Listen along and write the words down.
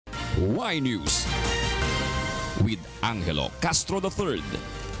Y News with Angelo Castro III,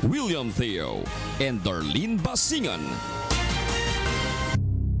 William Theo, and Darlene Basingan.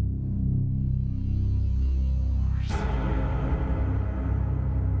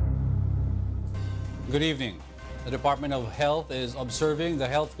 Good evening. The Department of Health is observing the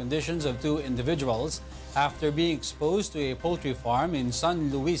health conditions of 2 individuals after being exposed to a poultry farm in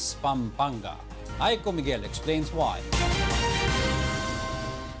San Luis, Pampanga. Aiko Miguel explains why.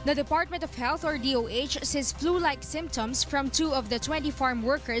 The Department of Health, or DOH, says flu-like symptoms from 2 of the 20 farm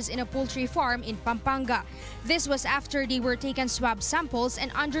workers in a poultry farm in Pampanga. This was after they were taken swab samples and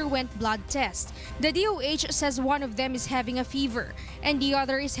underwent blood tests. The DOH says one of them is having a fever and the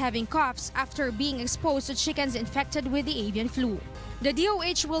other is having coughs after being exposed to chickens infected with the avian flu. The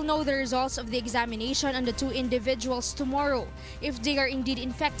DOH will know the results of the examination on the 2 individuals tomorrow if they are indeed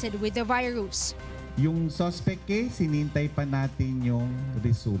infected with the virus. Yung suspect case, sinintay pa natin yung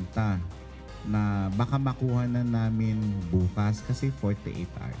resulta na baka makuha na namin bukas kasi 48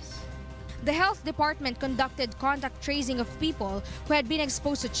 hours. The health department conducted contact tracing of people who had been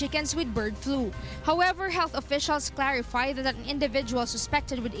exposed to chickens with bird flu. However, health officials clarified that an individual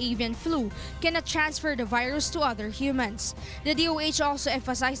suspected with avian flu cannot transfer the virus to other humans. The DOH also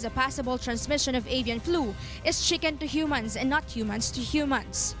emphasized the possible transmission of avian flu is chicken to humans and not humans to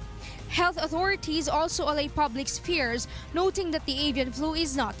humans. Health authorities also allay public's fears, noting that the avian flu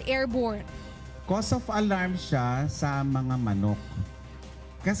is not airborne. Cause of alarm siya sa mga manok.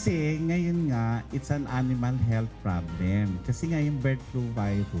 Kasi ngayon nga, it's an animal health problem. Kasi nga yung bird flu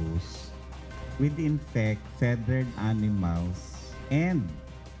virus will infect feathered animals and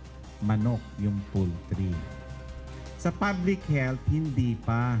manok, yung poultry. Sa public health, hindi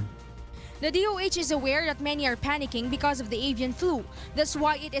pa. The DOH is aware that many are panicking because of the avian flu. That's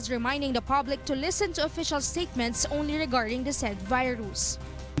why it is reminding the public to listen to official statements only regarding the said virus.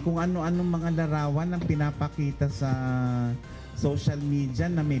 Kung ano-anong mga larawan ang pinapakita sa social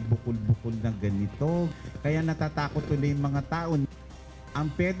media na may bukol-bukol na ganito, kaya natatakot tuloy yung mga tao. Ang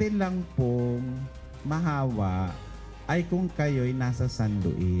pwede lang pong mahawa ay kung kayo'y nasa San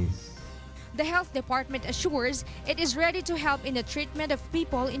Luis. The health department assures it is ready to help in the treatment of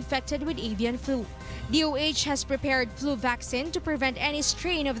people infected with avian flu. DOH has prepared flu vaccine to prevent any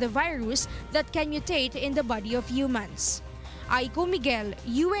strain of the virus that can mutate in the body of humans. Aiko Miguel,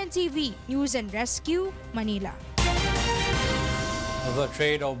 UNTV News and Rescue, Manila. The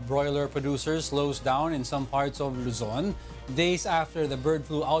trade of broiler producers slows down in some parts of Luzon days after the bird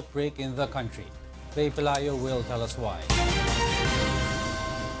flu outbreak in the country. Ray Pelayo will tell us why.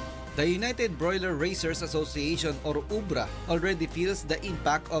 The United Broiler Raisers Association, or UBRA, already feels the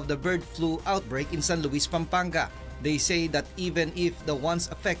impact of the bird flu outbreak in San Luis, Pampanga. They say that even if the ones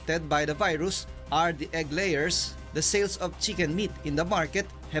affected by the virus are the egg layers, the sales of chicken meat in the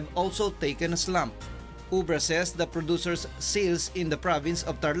market have also taken a slump. UBRA says the producers' sales in the province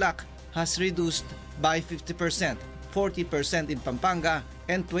of Tarlac has reduced by 50%, 40% in Pampanga,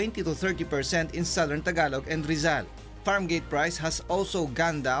 and 20 to 30% in Southern Tagalog and Rizal. Farm gate price has also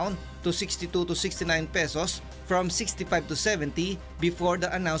gone down to 62 to 69 pesos from 65 to 70 before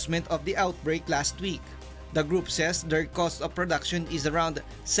the announcement of the outbreak last week. The group says their cost of production is around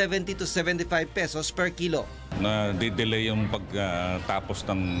 70 to 75 pesos per kilo. Na-delay yung pagtapos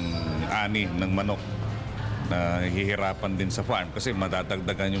ng ani ng manok. Na hihirapan din sa farm kasi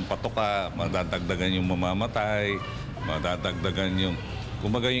madadagdagan yung patoka, madadagdagan yung mamamatay, madadagdagan yung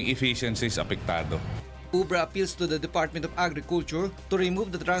efficiency is apektado. UBRA appeals to the Department of Agriculture to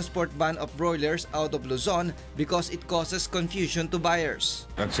remove the transport ban of broilers out of Luzon because it causes confusion to buyers.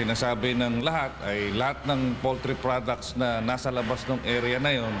 Ang sinasabi ng lahat ay lahat ng poultry products na nasa labas ng area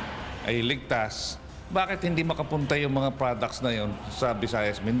na yon ay ligtas. Bakit hindi makapunta yung mga products na yon sa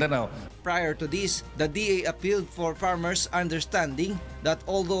Visayas, Mindanao? Prior to this, the DA appealed for farmers' understanding that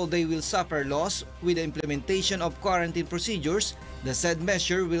although they will suffer loss with the implementation of quarantine procedures, the said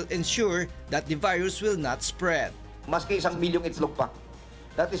measure will ensure that the virus will not spread. Maski 1 milyong itlog pa,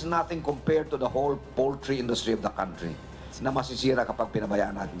 that is nothing compared to the whole poultry industry of the country na masisira kapag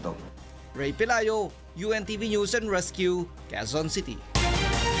pinabayaan natin ito. Ray Pelayo, UNTV News and Rescue, Quezon City.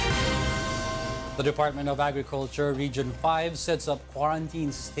 The Department of Agriculture Region 5 sets up quarantine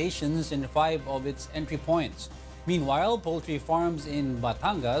stations in 5 of its entry points. Meanwhile, poultry farms in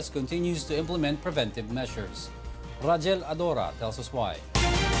Batangas continues to implement preventive measures. Rajel Adora tells us why.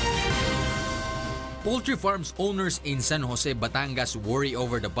 Poultry farms owners in San Jose, Batangas worry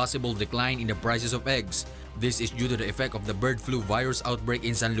over the possible decline in the prices of eggs. This is due to the effect of the bird flu virus outbreak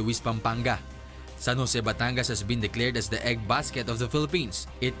in San Luis, Pampanga. San Jose, Batangas has been declared as the egg basket of the Philippines.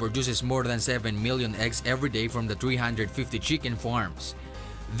 It produces more than 7 million eggs every day from the 350 chicken farms.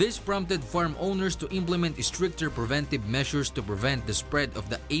 This prompted farm owners to implement stricter preventive measures to prevent the spread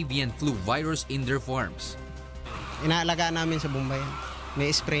of the avian flu virus in their farms. Inaalagaan namin sa Bombay.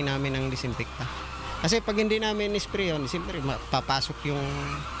 May spray namin ng disinfecta. Kasi pag hindi namin spray yun, siyempre papasok yung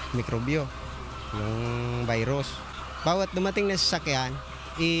mikrobyo, yung virus. Bawat dumating na sasakyan,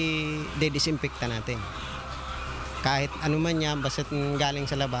 i-disinfecta natin. Kahit ano man yan, basta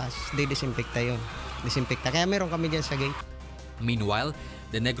galing sa labas, disinfecta yun. Disinfecta. Kaya meron kami dyan sa gate. Meanwhile,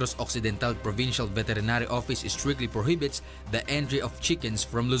 the Negros Occidental Provincial Veterinary Office strictly prohibits the entry of chickens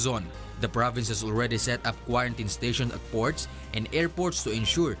from Luzon. The province has already set up quarantine stations at ports and airports to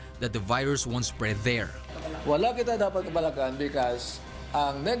ensure that the virus won't spread there. Wala kita dapat kabalakan because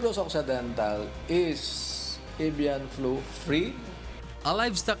ang Negros Occidental is avian flu free. A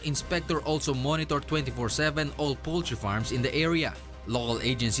livestock inspector also monitored 24/7 all poultry farms in the area. Local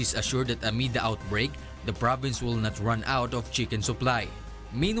agencies assured that amid the outbreak, the province will not run out of chicken supply.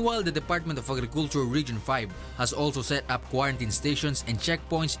 Meanwhile, the Department of Agriculture Region 5 has also set up quarantine stations and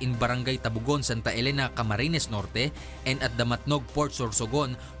checkpoints in Barangay Tabugon, Santa Elena, Camarines Norte and at the Matnog Port,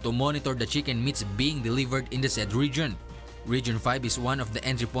 Sorsogon to monitor the chicken meats being delivered in the said region. Region 5 is one of the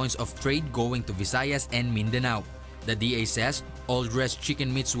entry points of trade going to Visayas and Mindanao. The DA says all dressed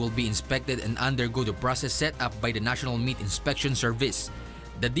chicken meats will be inspected and undergo the process set up by the National Meat Inspection Service.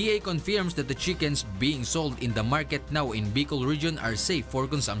 The DA confirms that the chickens being sold in the market now in Bicol region are safe for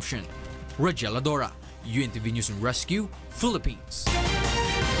consumption. Reynaldo, UNTV News and Rescue, Philippines.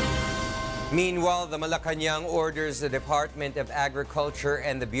 Meanwhile, the Malacanang orders the Department of Agriculture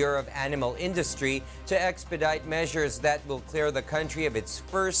and the Bureau of Animal Industry to expedite measures that will clear the country of its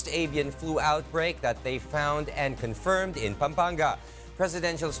first avian flu outbreak that they found and confirmed in Pampanga.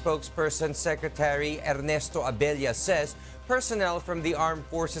 Presidential spokesperson Secretary Ernesto Abella says personnel from the Armed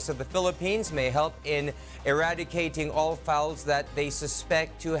Forces of the Philippines may help in eradicating all fowls that they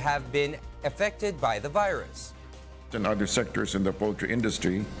suspect to have been affected by the virus. And other sectors in the poultry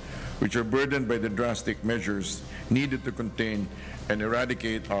industry, which are burdened by the drastic measures needed to contain and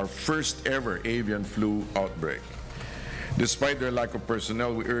eradicate our first ever avian flu outbreak. Despite their lack of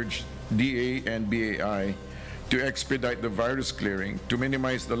personnel, we urge DA and BAI to expedite the virus clearing, to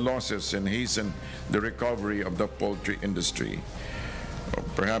minimize the losses and hasten the recovery of the poultry industry.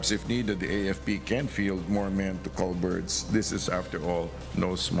 Perhaps if needed, the AFP can field more men to cull birds. This is, after all,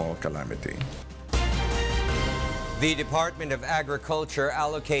 no small calamity. The Department of Agriculture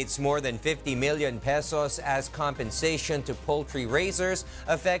allocates more than 50 million pesos as compensation to poultry raisers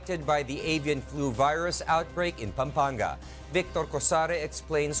affected by the avian flu virus outbreak in Pampanga. Victor Cosare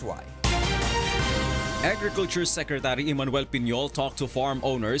explains why. Agriculture Secretary Emmanuel Piñol talked to farm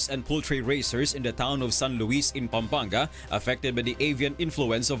owners and poultry raisers in the town of San Luis in Pampanga affected by the avian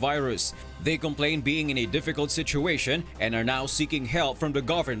influenza virus. They complain being in a difficult situation and are now seeking help from the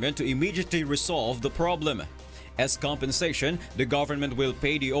government to immediately resolve the problem. As compensation, the government will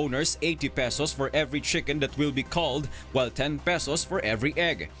pay the owners 80 pesos for every chicken that will be culled, while 10 pesos for every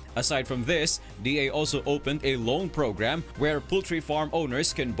egg. Aside from this, DA also opened a loan program where poultry farm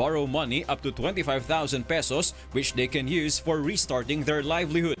owners can borrow money up to 25,000 pesos which they can use for restarting their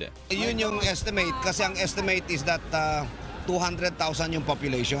livelihood. Yun yung estimate kasi ang estimate is that 200,000 yung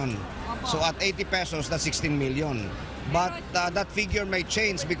population. So at 80 pesos, that's 16 million. But that figure may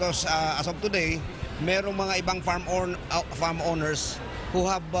change because as of today, merong mga ibang farm owners who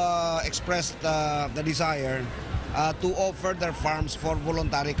have expressed the desire to offer their farms for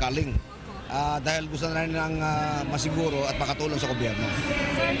voluntary culling dahil gusto na rin ng masiguro at makatulong sa gobyerno.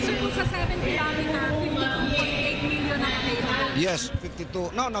 So kung sa 7 kilometer, 52.8 million ang available? Yes,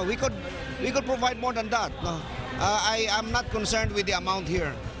 52. No, we could provide more than that. No? I am not concerned with the amount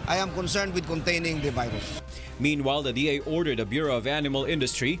here. I am concerned with containing the virus. Meanwhile, the DA ordered the Bureau of Animal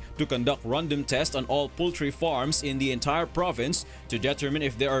Industry to conduct random tests on all poultry farms in the entire province to determine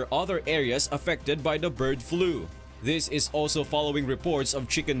if there are other areas affected by the bird flu. This is also following reports of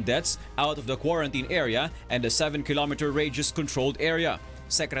chicken deaths out of the quarantine area and the 7-kilometer radius controlled area.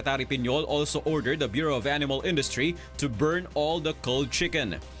 Secretary Piñol also ordered the Bureau of Animal Industry to burn all the culled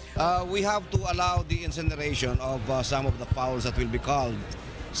chicken. We have to allow the incineration of some of the fowls that will be culled,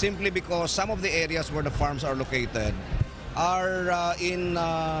 simply because some of the areas where the farms are located are in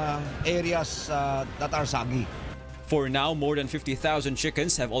areas that are soggy. For now, more than 50,000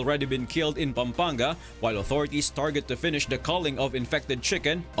 chickens have already been killed in Pampanga, while authorities target to finish the culling of infected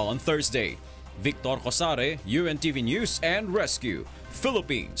chicken on Thursday. Victor Cosare, UNTV News and Rescue,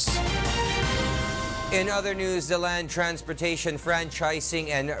 Philippines. In other news, the Land Transportation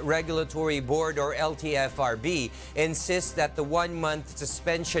Franchising and Regulatory Board, or LTFRB, insists that the one-month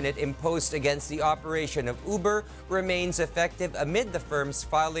suspension it imposed against the operation of Uber remains effective amid the firm's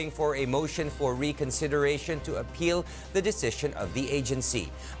filing for a motion for reconsideration to appeal the decision of the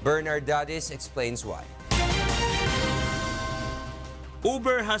agency. Bernard Dadis explains why.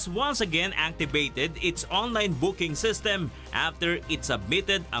 Uber has once again activated its online booking system after it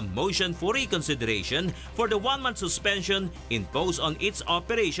submitted a motion for reconsideration for the one-month suspension imposed on its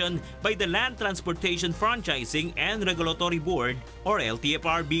operation by the Land Transportation Franchising and Regulatory Board, or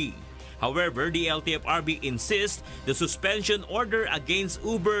LTFRB. However, the LTFRB insists the suspension order against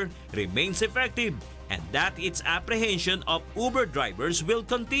Uber remains effective and that its apprehension of Uber drivers will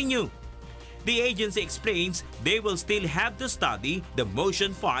continue. The agency explains they will still have to study the motion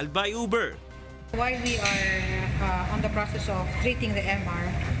filed by Uber. While we are on the process of treating the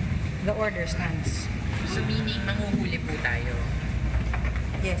MR, the order stands. So meaning manghuhuli po tayo?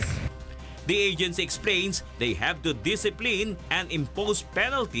 Yes. The agency explains they have to discipline and impose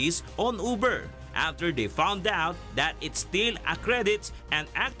penalties on Uber after they found out that it still accredits and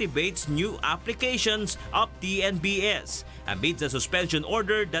activates new applications of TNBS amid the suspension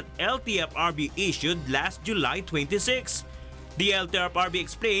order that LTFRB issued last July 26. The LTFRB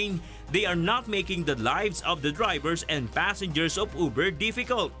explained they are not making the lives of the drivers and passengers of Uber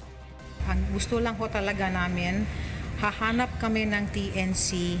difficult. Ang gusto lang po talaga namin, hahanap kami ng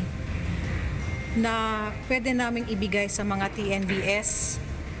TNC na pwede naming ibigay sa mga TNBS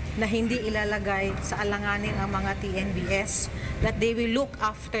na hindi ilalagay sa alanganin ang mga TNBS, that they will look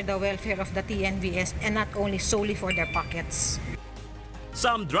after the welfare of the TNBS and not only solely for their pockets.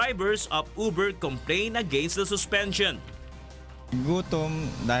 Some drivers of Uber complain against the suspension. Gutom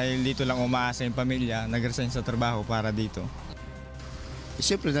dahil dito lang umaasa yung pamilya, nag-resign sa trabaho para dito.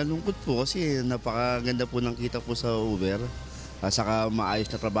 Siyempre nalungkot po kasi napakaganda po ng kita po sa Uber. Saka maayos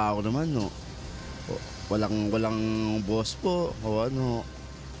na trabaho naman, no. Walang boss po o ano.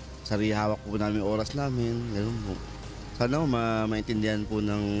 Hawak po namin oras namin, ganoon po. Sana maintindihan po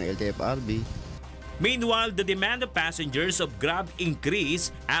ng LTFRB. Meanwhile, the demand of passengers of Grab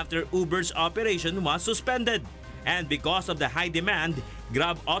increased after Uber's operation was suspended. And because of the high demand,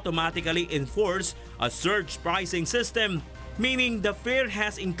 Grab automatically enforced a surge pricing system, meaning the fare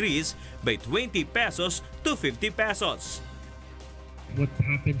has increased by 20 pesos to 50 pesos. What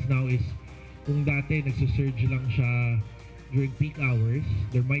happens now is, kung dati nagsusurge lang siya during peak hours,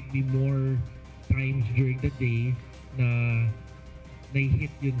 there might be more times during the day na hit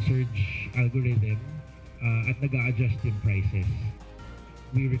yung surge algorithm at nag-a-adjust yung prices.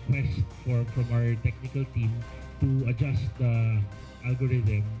 We request from our technical team to adjust the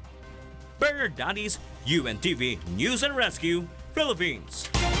algorithm. Bernard Dadis, UNTV News and Rescue,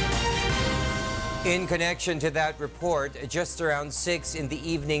 Philippines. In connection to that report, just around 6 in the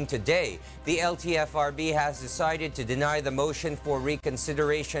evening today, the LTFRB has decided to deny the motion for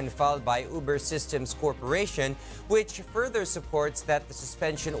reconsideration filed by Uber Systems Corporation, which further supports that the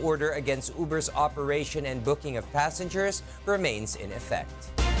suspension order against Uber's operation and booking of passengers remains in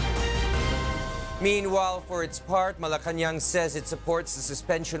effect. Meanwhile, for its part, Malacanang says it supports the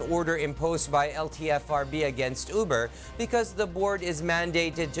suspension order imposed by LTFRB against Uber because the board is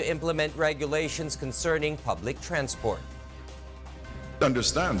mandated to implement regulations concerning public transport. It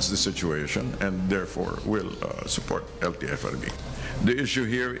understands the situation and therefore will support LTFRB. The issue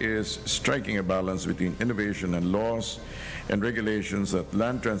here is striking a balance between innovation and laws and regulations that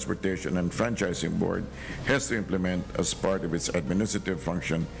Land Transportation and Franchising Board has to implement as part of its administrative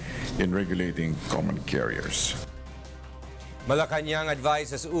function in regulating common carriers. Malacanang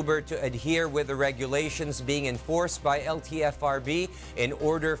advises Uber to adhere with the regulations being enforced by LTFRB in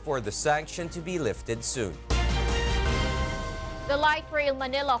order for the sanction to be lifted soon. The Light Rail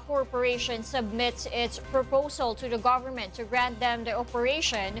Manila Corporation submits its proposal to the government to grant them the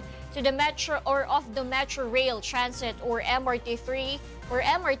operation to the Metro or of the Metro Rail Transit or MRT3 or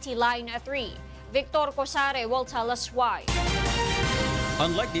MRT Line 3. Victor Cosare will tell us why.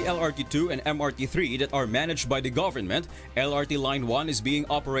 Unlike the LRT2 and MRT3 that are managed by the government, LRT Line 1 is being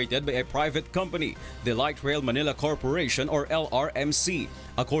operated by a private company, the Light Rail Manila Corporation or LRMC.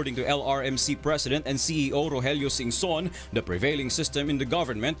 According to LRMC President and CEO Rogelio Singson, the prevailing system in the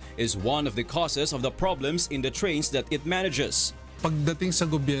government is one of the causes of the problems in the trains that it manages. Pagdating sa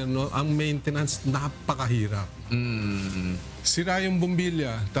gobyerno, ang maintenance napakahirap. Sira yung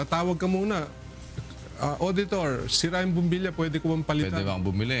bumbilya, tatawag ka muna. Auditor, sira yung bumbilya, pwede ko bang palitan? Pwede bang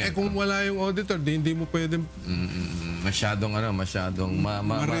bumili? Kung wala yung auditor, hindi mo pwede... Masyadong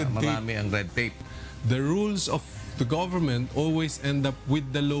marami ang red tape. The rules of the government always end up with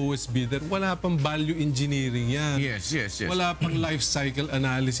the lowest bidder. Wala pang value engineering yan. Yes. Wala pang life cycle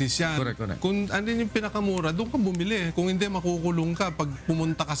analysis yan. Correct. Kung ano yung pinakamura, doon ka bumili. Kung hindi, makukulong ka pag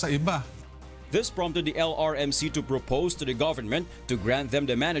pumunta ka sa iba. This prompted the LRMC to propose to the government to grant them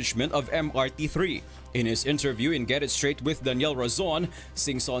the management of MRT3. In his interview in Get It Straight with Daniel Razon,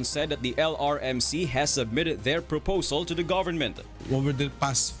 Singson said that the LRMC has submitted their proposal to the government. Over the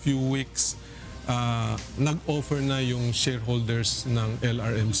past few weeks, nag-offer na yung shareholders ng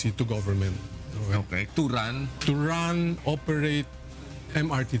LRMC to government. Okay. To run, operate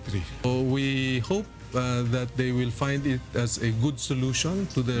MRT3. So we hope that they will find it as a good solution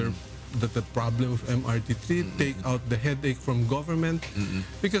to the problem of MRT3, take out the headache from government.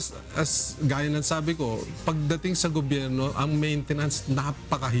 Because as gaya ng sabi ko, pagdating sa gobyerno, ang maintenance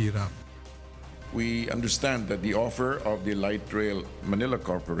napakahirap. We understand that the offer of the Light Rail Manila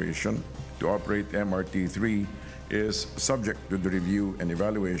Corporation to operate MRT3 is subject to the review and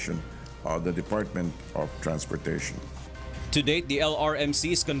evaluation of the Department of Transportation. To date, the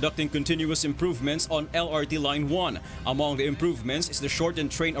LRMC is conducting continuous improvements on LRT Line 1. Among the improvements is the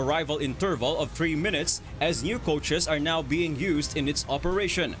shortened train arrival interval of 3 minutes as new coaches are now being used in its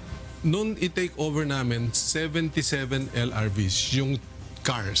operation. Noon i-take over namin 77 LRVs, yung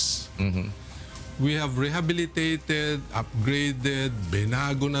cars. We have rehabilitated, upgraded,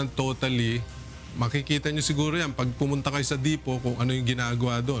 binago ng totally. Makikita nyo siguro yan pag pumunta kayo sa depot kung ano yung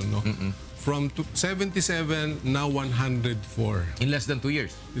ginagawa doon. No? From 77, now 104. In less than 2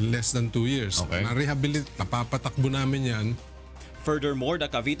 years? In less than 2 years. Okay. Napapatakbo namin yan. Furthermore, the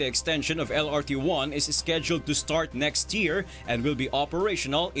Cavite extension of LRT1 is scheduled to start next year and will be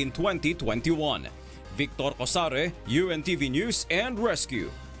operational in 2021. Victor Cosare, UNTV News and Rescue,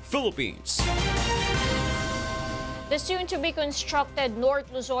 Philippines. The soon-to-be-constructed North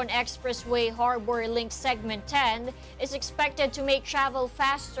Luzon Expressway Harbor Link Segment 10 is expected to make travel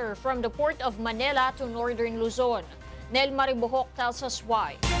faster from the Port of Manila to Northern Luzon. Nel Maribuhok tells us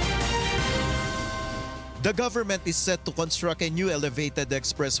why. The government is set to construct a new elevated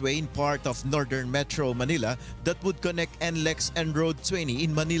expressway in part of Northern Metro Manila that would connect NLEX and Road 20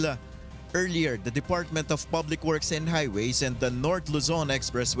 in Manila. Earlier, the Department of Public Works and Highways and the North Luzon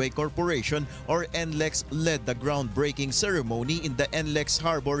Expressway Corporation, or NLEX, led the groundbreaking ceremony in the NLEX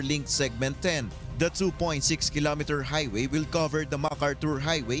Harbor Link Segment 10. The 2.6-kilometer highway will cover the MacArthur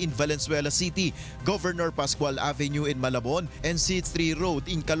Highway in Valenzuela City, Governor Pascual Avenue in Malabon, and C3 Road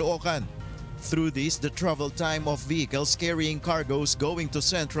in Caloocan. Through this, the travel time of vehicles carrying cargoes going to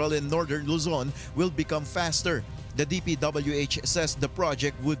Central and Northern Luzon will become faster. The DPWH says the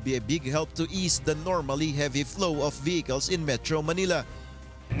project would be a big help to ease the normally heavy flow of vehicles in Metro Manila.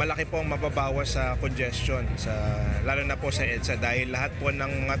 Malaki po ang mababawas sa congestion, lalo na po sa EDSA dahil lahat po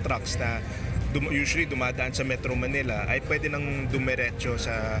ng mga trucks na usually dumadaan sa Metro Manila ay pwede nang dumiretso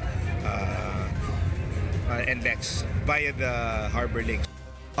sa NLEX via the Harbor Link.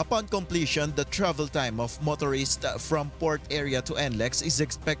 Upon completion, the travel time of motorists from port area to NLEX is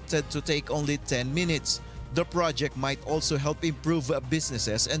expected to take only 10 minutes. The project might also help improve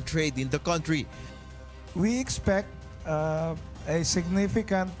businesses and trade in the country. We expect a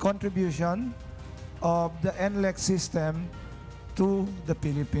significant contribution of the NLEX system to the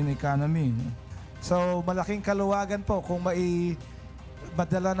Philippine economy. So malaking kaluwagan po kung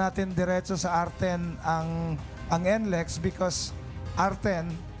madala natin diretso sa R10 ang NLEX because R10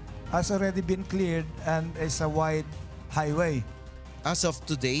 has already been cleared and is a wide highway. As of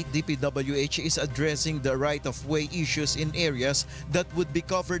today, DPWH is addressing the right-of-way issues in areas that would be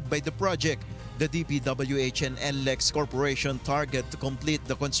covered by the project. The DPWH and NLEX Corporation target to complete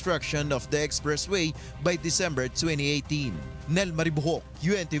the construction of the expressway by December 2018. Nel Maribuhok,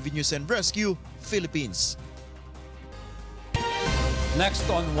 UNTV News and Rescue, Philippines. Next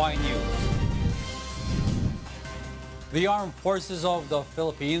on Y News. The Armed Forces of the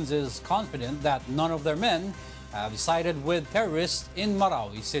Philippines is confident that none of their men have sided with terrorists in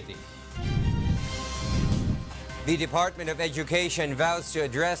Marawi City. The Department of Education vows to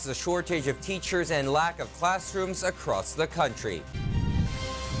address the shortage of teachers and lack of classrooms across the country.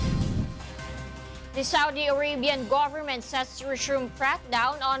 The Saudi Arabian government sets to resume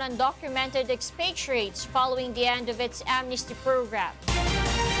crackdown on undocumented expatriates following the end of its amnesty program.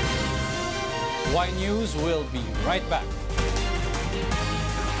 Y News will be right back.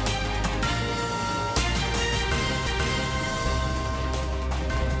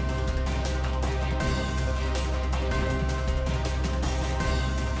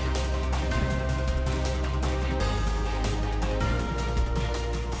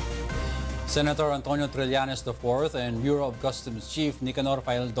 Senator Antonio Trillanes IV and Bureau of Customs Chief Nicanor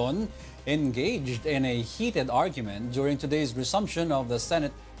Faildon engaged in a heated argument during today's resumption of the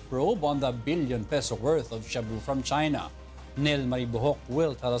Senate probe on the billion peso worth of shabu from China. Nel Maribuhok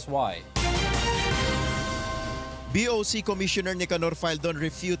will tell us why. BOC Commissioner Nicanor Faldon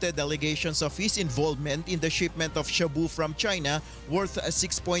refuted allegations of his involvement in the shipment of shabu from China worth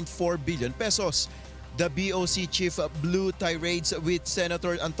 6.4 billion pesos. The BOC chief blew tirades with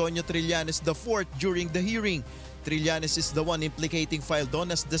Senator Antonio Trillanes IV during the hearing. Trillanes is the one implicating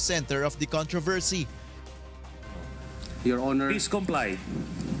Faldon as the center of the controversy. Your Honor, please comply.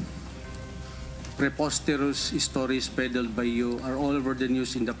 Preposterous stories peddled by you are all over the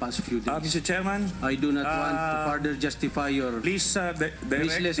news in the past few days. Mr. Chairman, I do not want to further justify your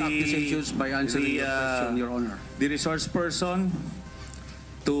baseless accusations by answering your question, Your Honor. The resource person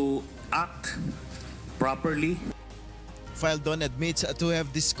to act properly. Faldon admits to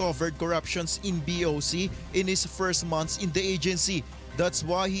have discovered corruptions in BOC in his first months in the agency. That's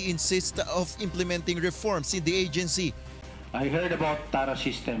why he insists of implementing reforms in the agency. I heard about Tara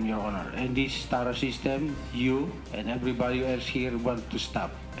system, Your Honor, and this Tara system, you and everybody else here want to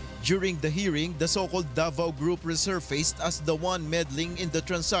stop. During the hearing, the so-called Davao Group resurfaced as the one meddling in the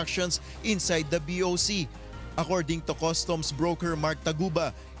transactions inside the BOC. According to Customs broker Mark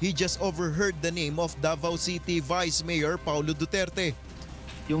Taguba, he just overheard the name of Davao City Vice Mayor Paulo Duterte.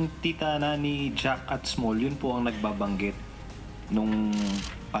 Yung tita na ni Jack at Small, yun po ang nagbabanggit nung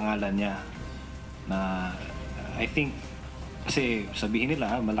pangalan niya na I think kasi sabihin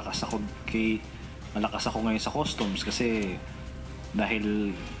nila malakas ako ngayon sa customs kasi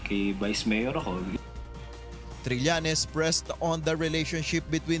dahil kay Vice Mayor ako. Trillanes pressed on the relationship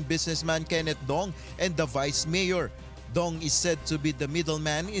between businessman Kenneth Dong and the Vice Mayor. Dong is said to be the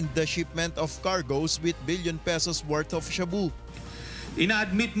middleman in the shipment of cargoes with billion pesos worth of shabu.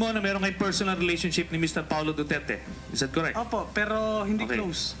 Ina-admit mo na meron kayong personal relationship ni Mr. Paulo Duterte. Is that correct? Opo, pero hindi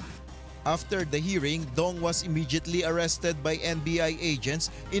close. After the hearing, Dong was immediately arrested by NBI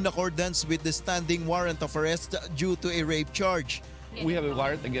agents in accordance with the standing warrant of arrest due to a rape charge. We have a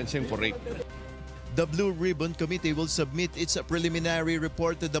warrant against him for rape. The Blue Ribbon Committee will submit its preliminary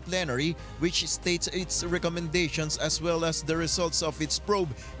report to the plenary, which states its recommendations as well as the results of its probe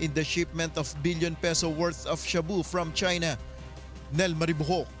in the shipment of billion peso worth of shabu from China. Nel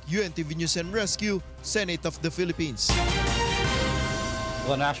Maribuhok, UNTV News and Rescue, Senate of the Philippines.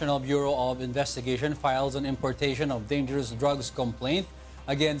 The National Bureau of Investigation files an importation of dangerous drugs complaint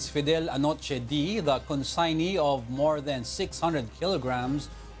against Fidel Anoche D, the consignee of more than 600 kilograms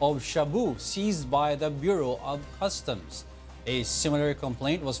of shabu seized by the Bureau of Customs. A similar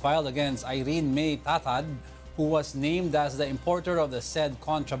complaint was filed against Irene May Tatad, who was named as the importer of the said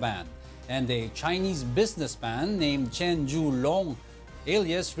contraband, and a Chinese businessman named Chen Ju Long,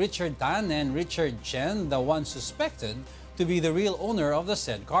 alias Richard Tan, and Richard Chen, the one suspected to be the real owner of the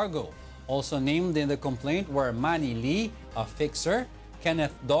said cargo. Also named in the complaint were Manny Lee, a fixer,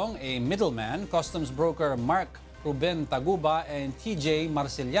 Kenneth Dong, a middleman, customs broker Mark Ruben Taguba, and TJ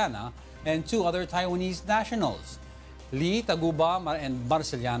Marceliana, and two other Taiwanese nationals. Lee, Taguba, and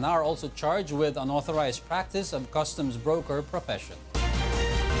Marceliana are also charged with unauthorized practice of customs broker profession.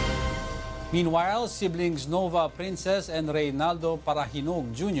 Meanwhile, siblings Nova Princess and Reynaldo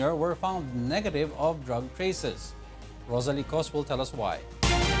Parojinogs Jr. were found negative of drug traces. Rosalie Cos will tell us why.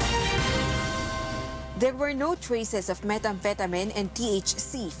 There were no traces of methamphetamine and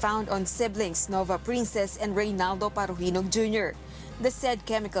THC found on siblings Nova Princess and Reynaldo Parojinogs Jr. The said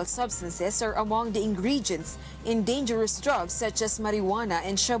chemical substances are among the ingredients in dangerous drugs such as marijuana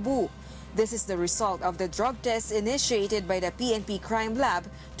and shabu. This is the result of the drug test initiated by the PNP Crime Lab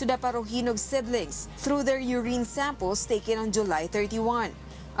to the Parojinogs siblings through their urine samples taken on July 31.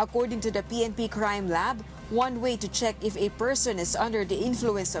 According to the PNP Crime Lab, one way to check if a person is under the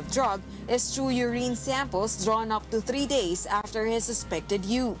influence of drug is through urine samples drawn up to 3 days after his suspected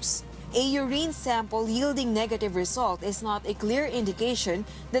use. A urine sample yielding negative result is not a clear indication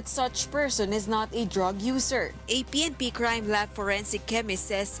that such person is not a drug user. A PNP Crime Lab forensic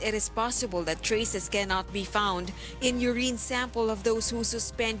chemist says it is possible that traces cannot be found in urine sample of those who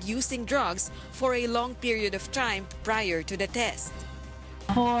suspend using drugs for a long period of time prior to the test.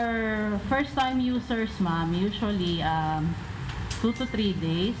 For first-time users, ma'am, usually 2 to 3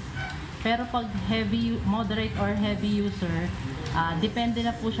 days. Pero pag moderate or heavy user, depende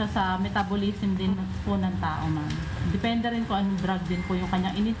na po siya sa metabolism din po ng tao, ma'am. Depende rin kung anong drug din po yung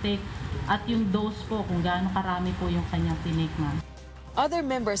kanyang intake at yung dose po kung gaano karami po yung kanyang tinake, ma'am. Other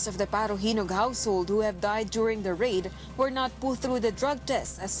members of the Parojinogs household who have died during the raid were not put through the drug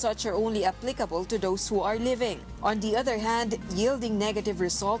test, as such are only applicable to those who are living. On the other hand, yielding negative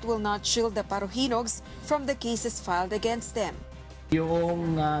result will not shield the Parojinogs from the cases filed against them.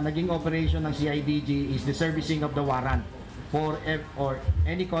 Yung naging operation ng CIDG is the servicing of the warrant for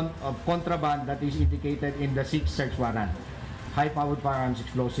any contraband that is indicated in the 6th search warrant. High-powered firearms,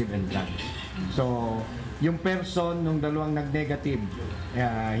 explosive, and drugs. So, yung person nung dalawang nag-negative,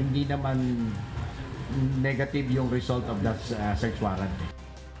 hindi naman negative yung result of that search warrant.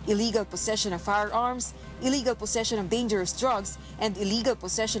 Illegal possession of firearms, illegal possession of dangerous drugs, and illegal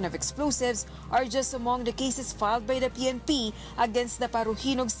possession of explosives are just among the cases filed by the PNP against the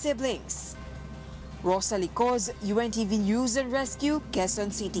Parojinogs siblings. Rosalie Coz, UNTV News and Rescue,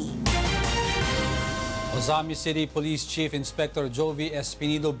 Quezon City. Ozami City Police Chief Inspector Jovi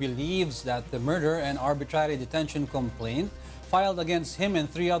Espinido believes that the murder and arbitrary detention complaint filed against him and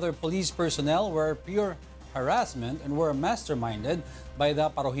 3 other police personnel were pure harassment and were masterminded by the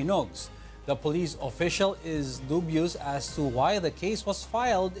Parojinogs. The police official is dubious as to why the case was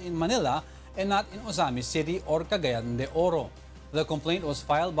filed in Manila and not in Ozami City or Cagayan de Oro. The complaint was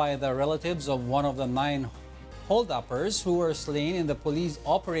filed by the relatives of one of the 9 hold-uppers who were slain in the police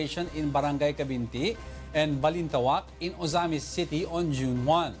operation in Barangay Cabinti and Balintawak in Ozami City on June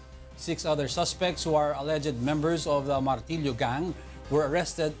 1. 6 other suspects who are alleged members of the Martillo gang were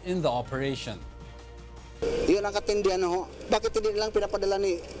arrested in the operation. Yun ang katindihan ho. Bakit hindi lang pinapadala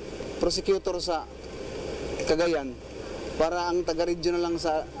ni prosecutor sa Cagayan para ang taga-regional lang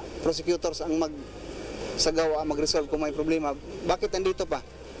sa prosecutors ang mag-resolve kung may problema? Bakit nandito pa?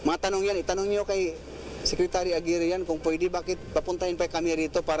 Mga tanong yan, itanong nyo kay Secretary Aguirre yan kung pwede, bakit papuntahin pa kami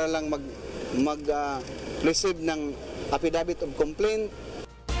rito para lang mag-receive ng affidavit of complaint.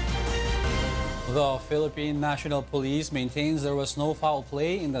 The Philippine National Police maintains there was no foul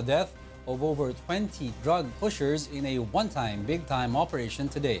play in the death of over 20 drug pushers in a one-time, big-time operation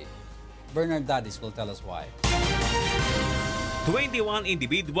today. Bernard Dadis will tell us why. 21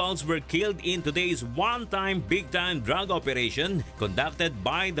 individuals were killed in today's one-time, big-time drug operation conducted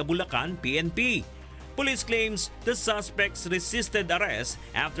by the Bulacan PNP. Police claims the suspects resisted arrest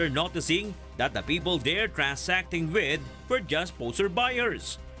after noticing that the people they're transacting with were just poser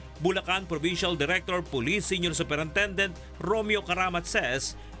buyers. Bulacan Provincial Director Police Senior Superintendent Romeo Karamat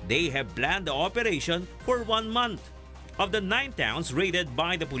says they have planned the operation for 1 month. Of the 9 towns raided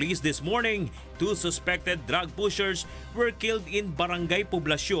by the police this morning, 2 suspected drug pushers were killed in Barangay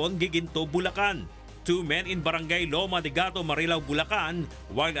Poblacion, Giginto, Bulacan. 2 men in Barangay Loma de Gato, Marilao, Bulacan,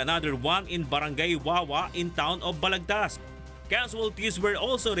 while another 1 in Barangay Wawa in town of Balagtas. Casualties were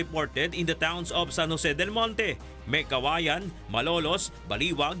also reported in the towns of San Jose del Monte, Mekawayan, Malolos,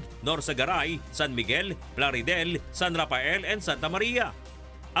 Baliwag, Norsagaray, San Miguel, Plaridel, San Rafael, and Santa Maria.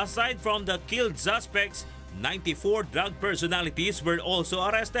 Aside from the killed suspects, 94 drug personalities were also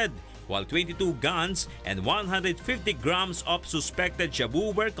arrested, while 22 guns and 150 grams of suspected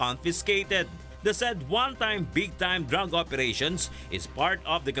shabu were confiscated. The said one-time, big-time drug operations is part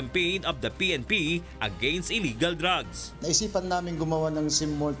of the campaign of the PNP against illegal drugs. Naisipan namin gumawa ng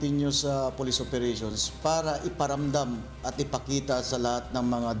simultaneous police operations para iparamdam at ipakita sa lahat ng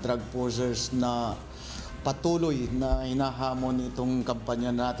mga drug pushers na patuloy na hinahamon itong kampanya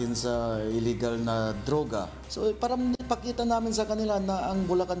natin sa illegal na droga. So para ipakita namin sa kanila na ang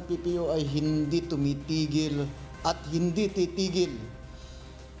Bulacan PPO ay hindi tumitigil at hindi titigil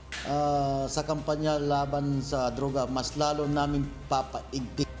sa kampanya laban sa droga. Mas lalo namin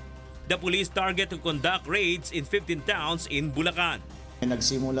papaigting. The police target to conduct raids in 15 towns in Bulacan.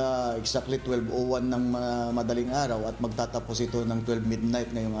 Nagsimula exactly 12:01 ng madaling araw at magtatapos ito ng 12 midnight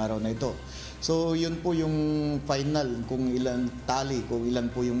ngayong araw na ito. So yun po yung final, kung ilan tali, kung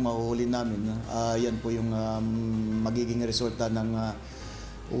ilan po yung mahuhuli namin. Yan po yung magiging resulta ng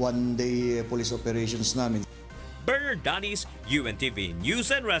one-day police operations namin. Bernard Dadis, UNTV News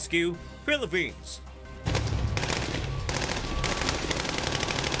and Rescue, Philippines.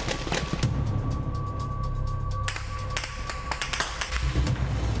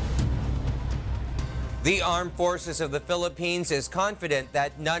 The Armed Forces of the Philippines is confident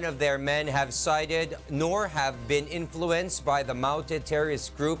that none of their men have sided nor have been influenced by the mounted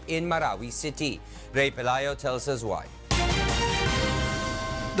terrorist group in Marawi City. Ray Pelayo tells us why.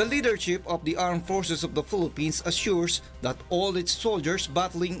 The leadership of the Armed Forces of the Philippines assures that all its soldiers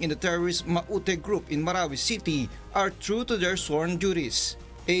battling in the terrorist Maute group in Marawi City are true to their sworn duties.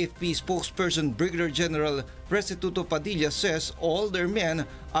 AFP spokesperson Brigadier General Restituto Padilla says all their men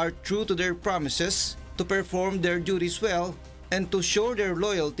are true to their promises to perform their duties well and to show their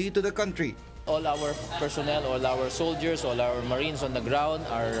loyalty to the country. All our personnel, all our soldiers, all our Marines on the ground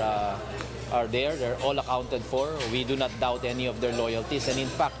are there. They're all accounted for. We do not doubt any of their loyalties. And in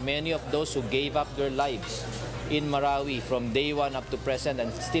fact, many of those who gave up their lives in Marawi from day one up to present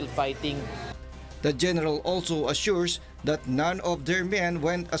and still fighting. The general also assures that none of their men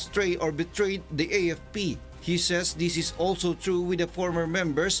went astray or betrayed the AFP. He says this is also true with the former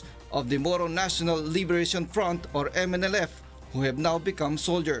members of the Moro National Liberation Front or MNLF who have now become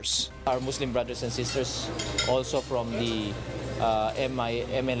soldiers. Our Muslim brothers and sisters also from the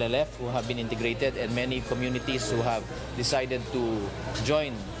MNLF who have been integrated, and many communities who have decided to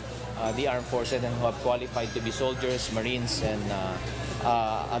join the armed forces and who have qualified to be soldiers, marines, and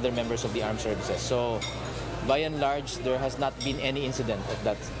other members of the armed services. So by and large, there has not been any incident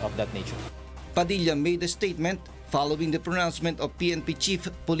of that nature. Padilla made a statement following the pronouncement of PNP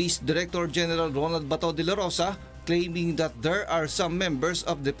Chief Police Director General Ronald Bato de la Rosa, claiming that there are some members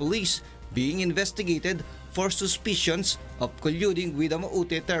of the police being investigated for suspicions of colluding with the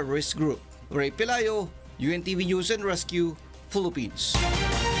Maute terrorist group. Ray Pelayo, UNTV News and Rescue, Philippines.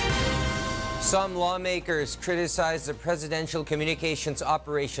 Some lawmakers criticized the Presidential Communications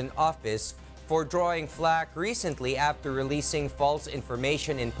Operation Office for drawing flack recently after releasing false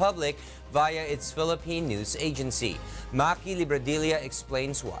information in public via its Philippine news agency. Maki Libradilia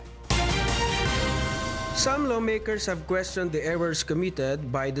explains why. Some lawmakers have questioned the errors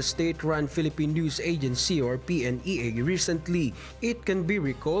committed by the state-run Philippine News Agency or PNEA recently. It can be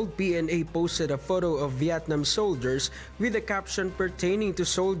recalled PNA posted a photo of Vietnam soldiers with a caption pertaining to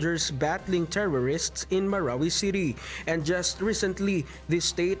soldiers battling terrorists in Marawi City. And just recently, the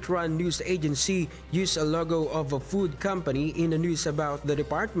state-run news agency used a logo of a food company in a news about the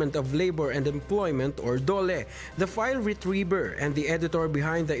Department of Labor and Employment or DOLE. The file retriever and the editor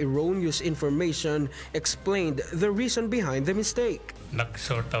behind the erroneous information explained the reason behind the mistake.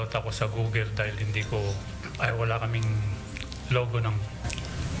 Nag-sort out ako sa Google dahil wala kaming logo ng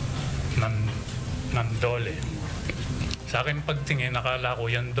DOLE. Sa akin pagtingin, nakala ko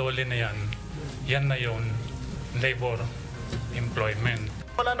yan DOLE na yan na yung labor employment.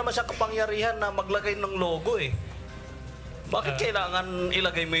 Wala naman siya kapangyarihan na maglagay ng logo eh. Bakit kailangan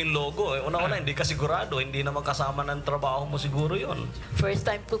ilagay mo yung logo? Una-una, hindi ka sigurado. Hindi naman kasama ng trabaho mo siguro yon. First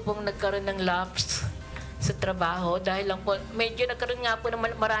time po pong nagkaroon ng lapse sa trabaho dahil lang po medyo nagkaroon nga po ng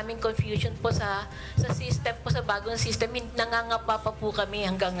maraming confusion po sa system po, sa bagong system. Nangangapa pa po kami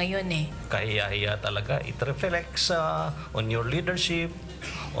hanggang ngayon eh. Kahiya-hiya talaga. It reflects on your leadership,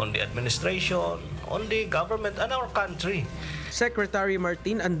 on the administration, on the government and our country. Secretary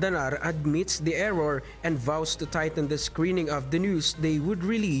Martin Andanar admits the error and vows to tighten the screening of the news they would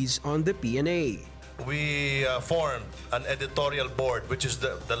release on the PNA. We formed an editorial board which is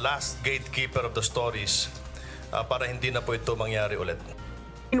the last gatekeeper of the stories para hindi na po ito mangyari ulit.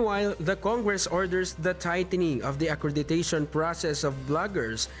 Meanwhile, the Congress orders the tightening of the accreditation process of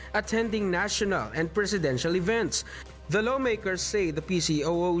bloggers attending national and presidential events. The lawmakers say the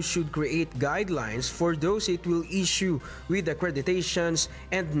PCOO should create guidelines for those it will issue with accreditations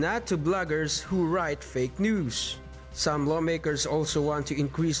and not to bloggers who write fake news. Some lawmakers also want to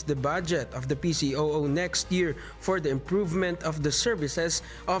increase the budget of the PCOO next year for the improvement of the services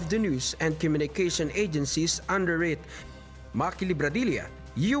of the news and communication agencies under it. Maki Libradilia,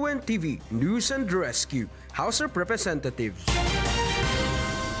 UNTV News and Rescue, House of Representatives.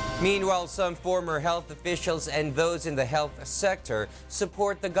 Meanwhile, some former health officials and those in the health sector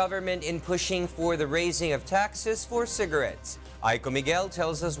support the government in pushing for the raising of taxes for cigarettes. Aiko Miguel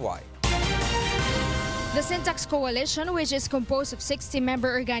tells us why. The Syntax Coalition, which is composed of 60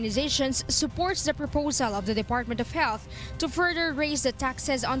 member organizations, supports the proposal of the Department of Health to further raise the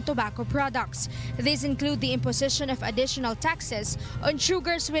taxes on tobacco products. These include the imposition of additional taxes on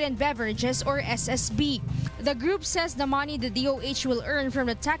sugar sweetened beverages or SSB. The group says the money the DOH will earn from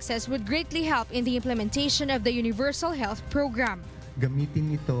the taxes would greatly help in the implementation of the Universal Health Program.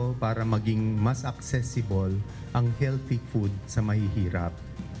 Gamitin ito para maging mas accessible ang healthy food sa mahihirap.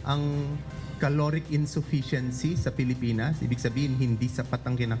 Ang caloric insufficiency sa Pilipinas, ibig sabihin hindi sapat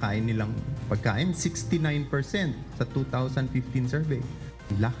ang kinakain nilang pagkain, 69% sa 2015 survey.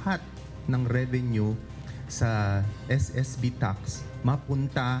 Lahat ng revenue sa SSB tax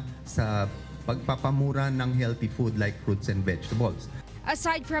mapunta sa pagpapamura ng healthy food like fruits and vegetables.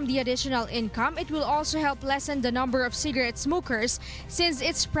 Aside from the additional income, it will also help lessen the number of cigarette smokers since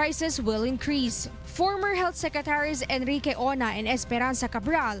its prices will increase. Former Health Secretaries Enrique Ona and Esperanza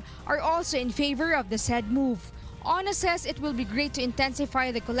Cabral are also in favor of the said move. Ona says it will be great to intensify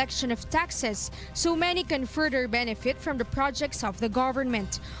the collection of taxes so many can further benefit from the projects of the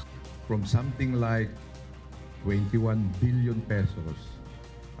government. From something like 21 billion pesos,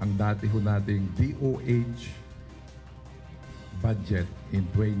 ang dati ho nating DOH budget in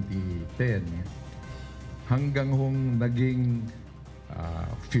 2010 hanggang hong naging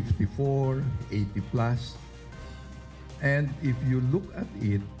 54, 80 plus. And if you look at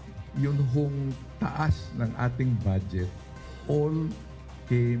it, yun hong taas ng ating budget all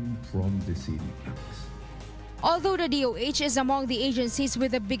came from the sin tax. Although the DOH is among the agencies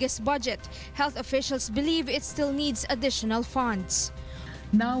with the biggest budget, health officials believe it still needs additional funds.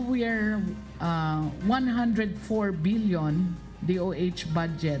 Now we are 104 billion DOH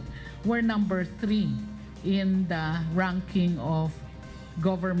budget. We're number 3 in the ranking of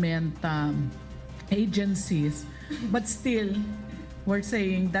government agencies, but still we're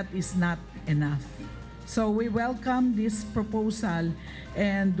saying that is not enough. So we welcome this proposal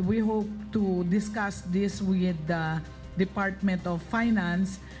and we hope to discuss this with the Department of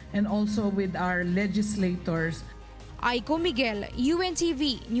Finance and also with our legislators. Aiko Miguel,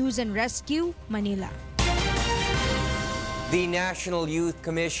 UNTV News and Rescue, Manila. The National Youth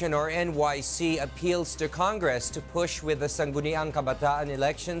Commission or NYC appeals to Congress to push with the Sangguniang Kabataan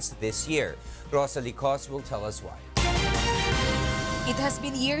elections this year. Rosalie Cos will tell us why. It has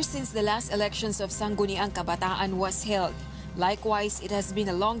been years since the last elections of Sangguniang Kabataan was held. Likewise, it has been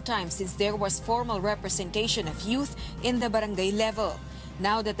a long time since there was formal representation of youth in the barangay level.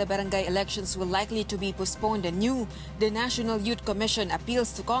 Now that the barangay elections will likely to be postponed anew, the National Youth Commission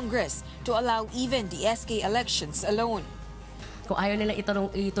appeals to Congress to allow even the SK elections alone. Kung ayaw nila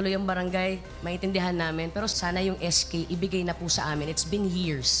ituloy yung barangay, maintindihan namin. Pero sana yung SK ibigay na po sa amin. It's been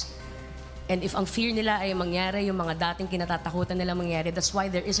years. And if ang fear nila ay mangyari, yung mga dating kinatatakutan nila mangyari, that's why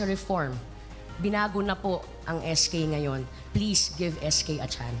there is a reform. Binago na po ang SK ngayon. Please give SK a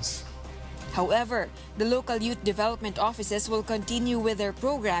chance. However, the local youth development offices will continue with their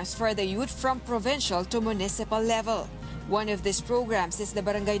programs for the youth from provincial to municipal level. One of these programs is the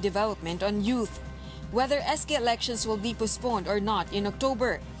Barangay Development on Youth. Whether SK elections will be postponed or not in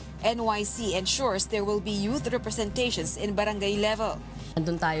October, NYC ensures there will be youth representations in barangay level.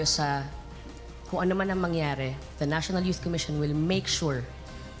 Andun tayo sa kung ano man ang mangyari, the National Youth Commission will make sure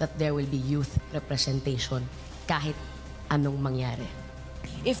that there will be youth representation kahit anong mangyari.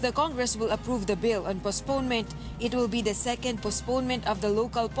 If the Congress will approve the bill on postponement, it will be the second postponement of the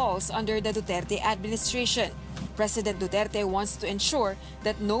local polls under the Duterte administration. President Duterte wants to ensure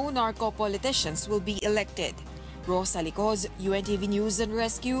that no narco politicians will be elected. Rosalie Cos, UNTV News and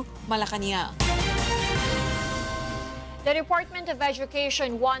Rescue, Malacanang. The Department of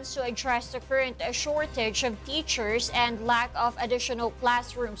Education wants to address the current shortage of teachers and lack of additional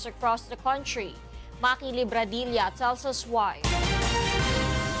classrooms across the country. Maki Libradilla tells us why.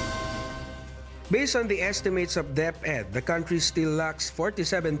 Based on the estimates of DepEd, the country still lacks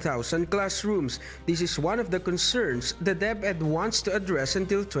 47,000 classrooms. This is one of the concerns the DepEd wants to address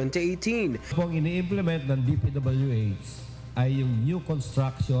until 2018. Kung ini-implement ng DPWH ay yung new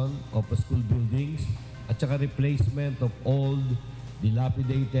construction of school buildings at saka replacement of old,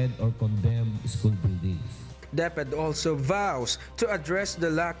 dilapidated or condemned school buildings. DepEd also vows to address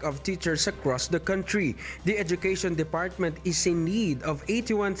the lack of teachers across the country. The Education Department is in need of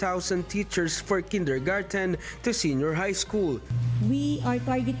 81,000 teachers for kindergarten to senior high school. We are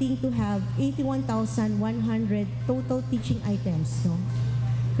targeting to have 81,100 total teaching items.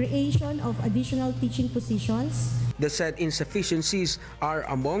 Creation of additional teaching positions. The said insufficiencies are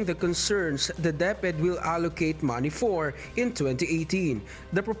among the concerns the DepEd will allocate money for in 2018.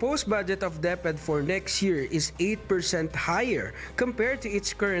 The proposed budget of DepEd for next year is 8% higher compared to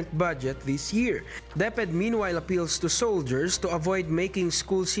its current budget this year. DepEd meanwhile appeals to soldiers to avoid making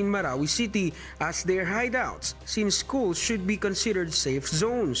schools in Marawi City as their hideouts, since schools should be considered safe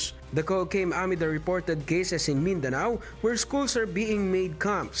zones. The call came amid the reported cases in Mindanao where schools are being made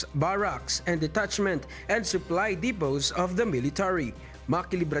camps, barracks, and detachment and supply depots of the military.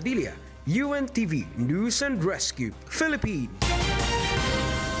 Maki Libradilla, UNTV News and Rescue, Philippines.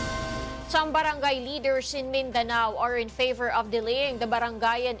 Some barangay leaders in Mindanao are in favor of delaying the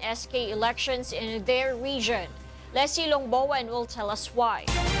barangay and SK elections in their region. Leslie Longbowen will tell us why.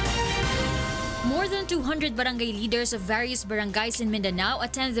 More than 200 barangay leaders of various barangays in Mindanao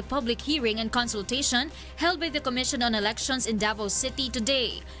attend the public hearing and consultation held by the Commission on Elections in Davao City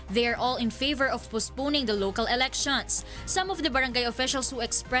today. They are all in favor of postponing the local elections. Some of the barangay officials who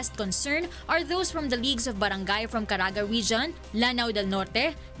expressed concern are those from the leagues of barangay from Caraga Region, Lanao del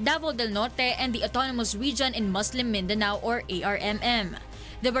Norte, Davao del Norte, and the Autonomous Region in Muslim Mindanao or ARMM.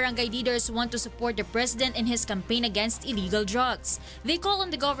 The barangay leaders want to support the president in his campaign against illegal drugs. They call on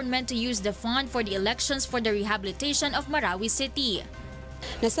the government to use the fund for the elections for the rehabilitation of Marawi City.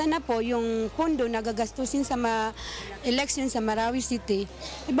 Na sana po yung pondo na gagastusin sa election sa Marawi City,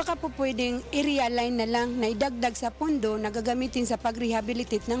 baka po pwedeng i-realign na lang na idagdag sa pondo na gagamitin sa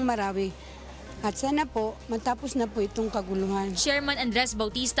pag-rehabilitate ng Marawi. At sana po, matapos na po itong kaguluhan. Chairman Andres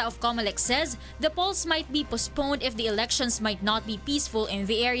Bautista of COMELEC says the polls might be postponed if the elections might not be peaceful in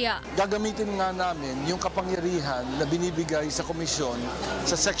the area. Gagamitin nga namin yung kapangyarihan na binibigay sa komisyon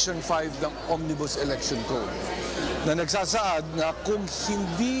sa Section 5 ng Omnibus Election Code na nagsasaad na kung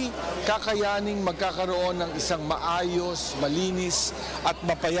hindi kakayaning magkakaroon ng isang maayos, malinis at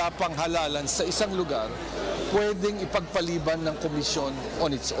mapayapang halalan sa isang lugar, pwedeng ipagpaliban ng komisyon on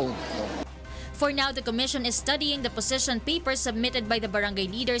its own. For now, the Commission is studying the position papers submitted by the barangay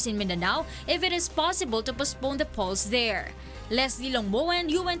leaders in Mindanao if it is possible to postpone the polls there. Leslie Longboan,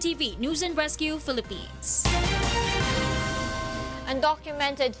 UNTV, News and Rescue, Philippines.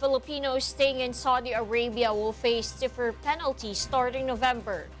 Undocumented Filipinos staying in Saudi Arabia will face stiffer penalties starting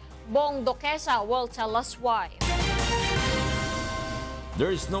November. Bong Duquesa will tell us why. There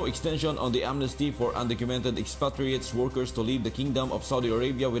is no extension on the amnesty for undocumented expatriates workers to leave the Kingdom of Saudi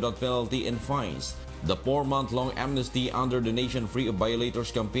Arabia without penalty and fines. The 4-month-long amnesty under the Nation Free of Violators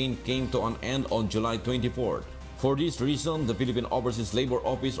campaign came to an end on July 24th. For this reason, the Philippine Overseas Labor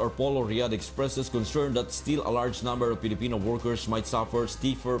Office or Polo Riyadh expresses concern that still a large number of Filipino workers might suffer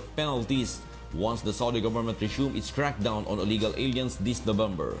stiffer penalties once the Saudi government resumes its crackdown on illegal aliens this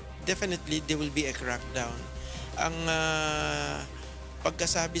November. Definitely, there will be a crackdown. Ang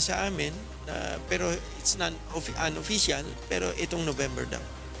pagkasabi sa amin, pero it's not unofficial, pero itong November daw,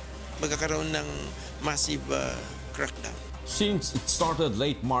 magkakaroon ng massive crackdown. Since it started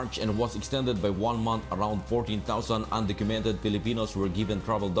late March and was extended by 1 month, around 14,000 undocumented Filipinos were given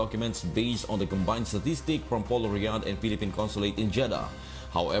travel documents based on the combined statistic from Polo Riyadh and Philippine Consulate in Jeddah.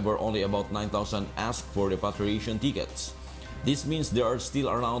 However, only about 9,000 asked for repatriation tickets. This means there are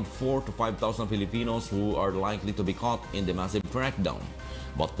still around 4,000 to 5,000 Filipinos who are likely to be caught in the massive crackdown.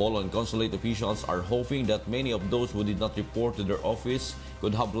 But Polo and consulate officials are hoping that many of those who did not report to their office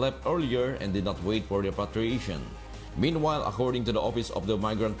could have left earlier and did not wait for repatriation. Meanwhile, according to the Office of the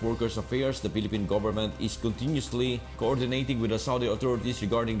Migrant Workers Affairs, the Philippine government is continuously coordinating with the Saudi authorities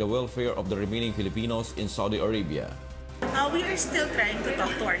regarding the welfare of the remaining Filipinos in Saudi Arabia. We are still trying to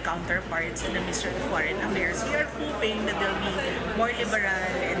talk to our counterparts in the Ministry of Foreign Affairs. We are hoping that they'll be more liberal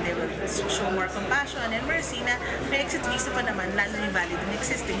and they will show more compassion and mercy na may exit visa pa naman, lalo yung valid and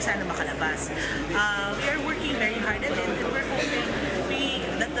existing, sana makalabas. We are working very hard at it and we're hoping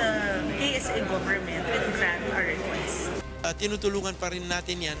that the KSA government will grant our request. Tinutulungan pa rin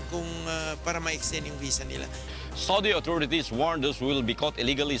natin yan kung para ma-extend yung visa nila. Saudi authorities warned those who will be caught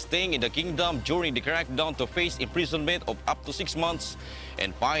illegally staying in the kingdom during the crackdown to face imprisonment of up to 6 months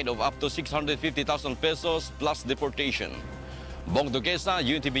and fine of up to 650,000 pesos plus deportation. Bong Duquesa,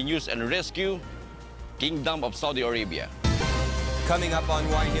 UNTV News and Rescue, Kingdom of Saudi Arabia. Coming up on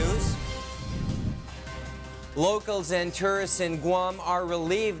Y News, locals and tourists in Guam are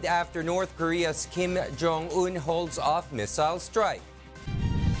relieved after North Korea's Kim Jong-un holds off missile strike.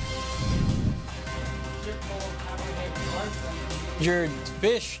 Endangered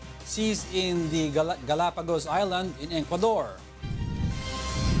fish seized in the Galapagos Island in Ecuador.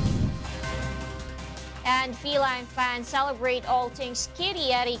 And feline fans celebrate all things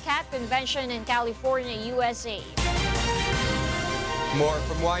kitty at a cat convention in California, USA. More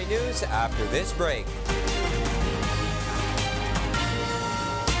from Y News after this break.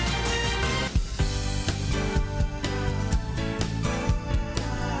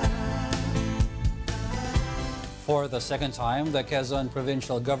 For the second time, the Quezon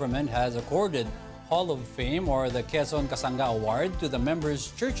provincial government has accorded Hall of Fame or the Quezon Kasanga Award to the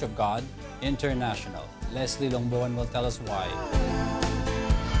members Church of God International. Leslie Longboan will tell us why.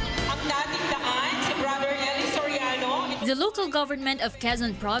 The local government of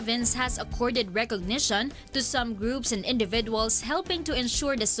Quezon Province has accorded recognition to some groups and individuals helping to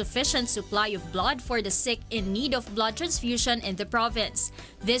ensure the sufficient supply of blood for the sick in need of blood transfusion in the province.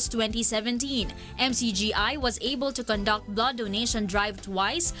 This 2017, MCGI was able to conduct blood donation drive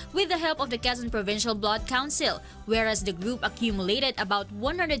twice with the help of the Quezon Provincial Blood Council, whereas the group accumulated about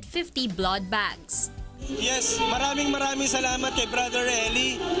 150 blood bags. Yes, maraming salamat kay Brother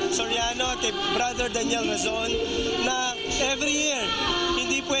Eli Soriano at kay Brother Daniel Razon na every year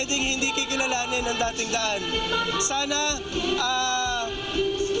hindi pwedeng hindi kikilalanin ang dating daan. Sana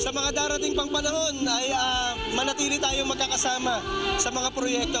sa mga darating pang panahon ay manatili tayong magkakasama sa mga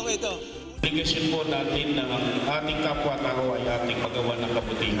proyektong ito. Obligasyon po natin na ating kapwa-tao ay ating magawa ng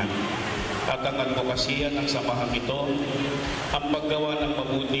kabutihan. At ang advokasya ng samahang ito, ang paggawa ng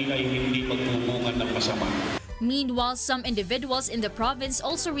mabuti ay hindi magbubunga ng masama. Meanwhile, some individuals in the province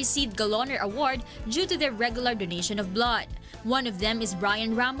also received Galoner Award due to their regular donation of blood. One of them is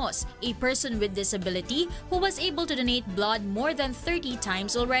Brian Ramos, a person with disability who was able to donate blood more than 30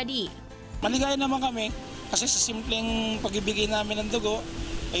 times already. Maligaya naman kami kasi sa simpleng pag-ibigay namin ng dugo,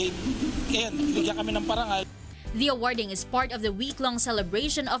 bigyan kami ng parangal. The awarding is part of the week-long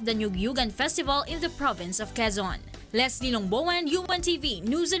celebration of the Nyugyugan Festival in the province of Quezon. Leslie Longboan, UNTV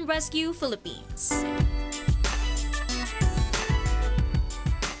News and Rescue, Philippines.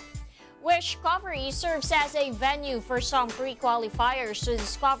 Wishcovery serves as a venue for some pre-qualifiers to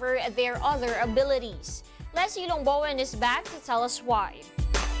discover their other abilities. Leslie Longboan is back to tell us why.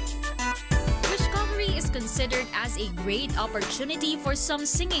 Wishcovery is considered as a great opportunity for some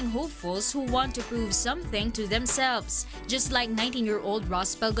singing hopefuls who want to prove something to themselves. Just like 19-year-old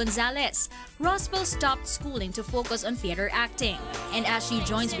Rospel Gonzalez. Rospel stopped schooling to focus on theater acting. And as she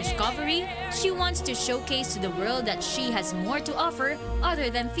joins Wishcovery, she wants to showcase to the world that she has more to offer other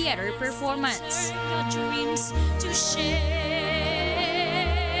than theater performance.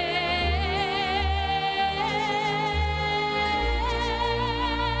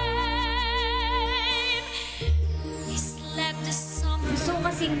 Gusto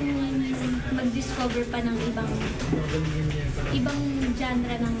ko kasing mag-discover pa ng ibang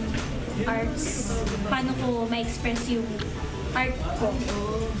genre ng arts. Paano ko ma-express yung art ko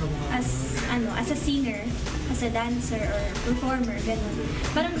as a singer, as a dancer or performer, ganun.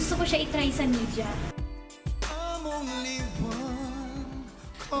 Parang gusto ko siya i-try sa media.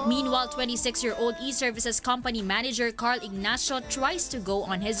 Meanwhile, 26-year-old e-services company manager Carl Ignacio tries to go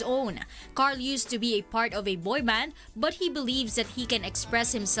on his own. Carl used to be a part of a boy band, but he believes that he can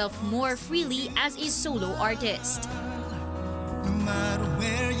express himself more freely as a solo artist. No matter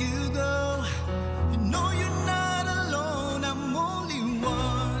where you go, you know you're not alone. I'm only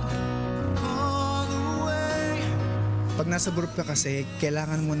one call away. Pag nasa group ka kasi,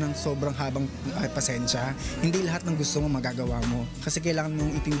 kailangan mo ng sobrang habang pasensya. Hindi lahat ng gusto mo magagawa mo. Kasi kailangan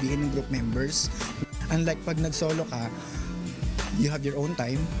mong itindihin ng group members. Unlike pag nag-solo ka, you have your own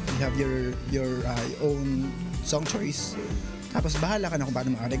time, you have your own song choice. Tapos bahala ka na kung paano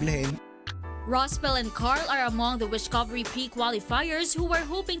makareglahin. Rospel and Carl are among the Wishcovery pre-qualifiers who were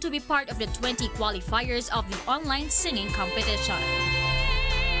hoping to be part of the 20 qualifiers of the online singing competition.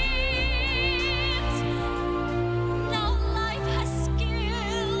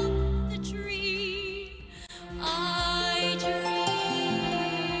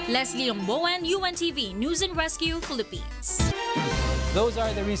 Leslie Longboan, UNTV News and Rescue, Philippines. Those are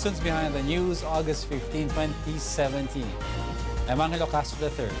the reasons behind the news, August 15, 2017. I'm Angelo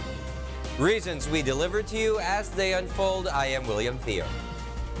Castro III. Reasons we deliver to you as they unfold. I am William Theo.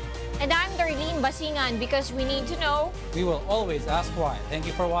 And I'm Darlene Basingan, because we need to know. We will always ask why. Thank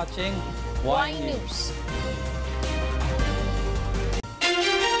you for watching Why News.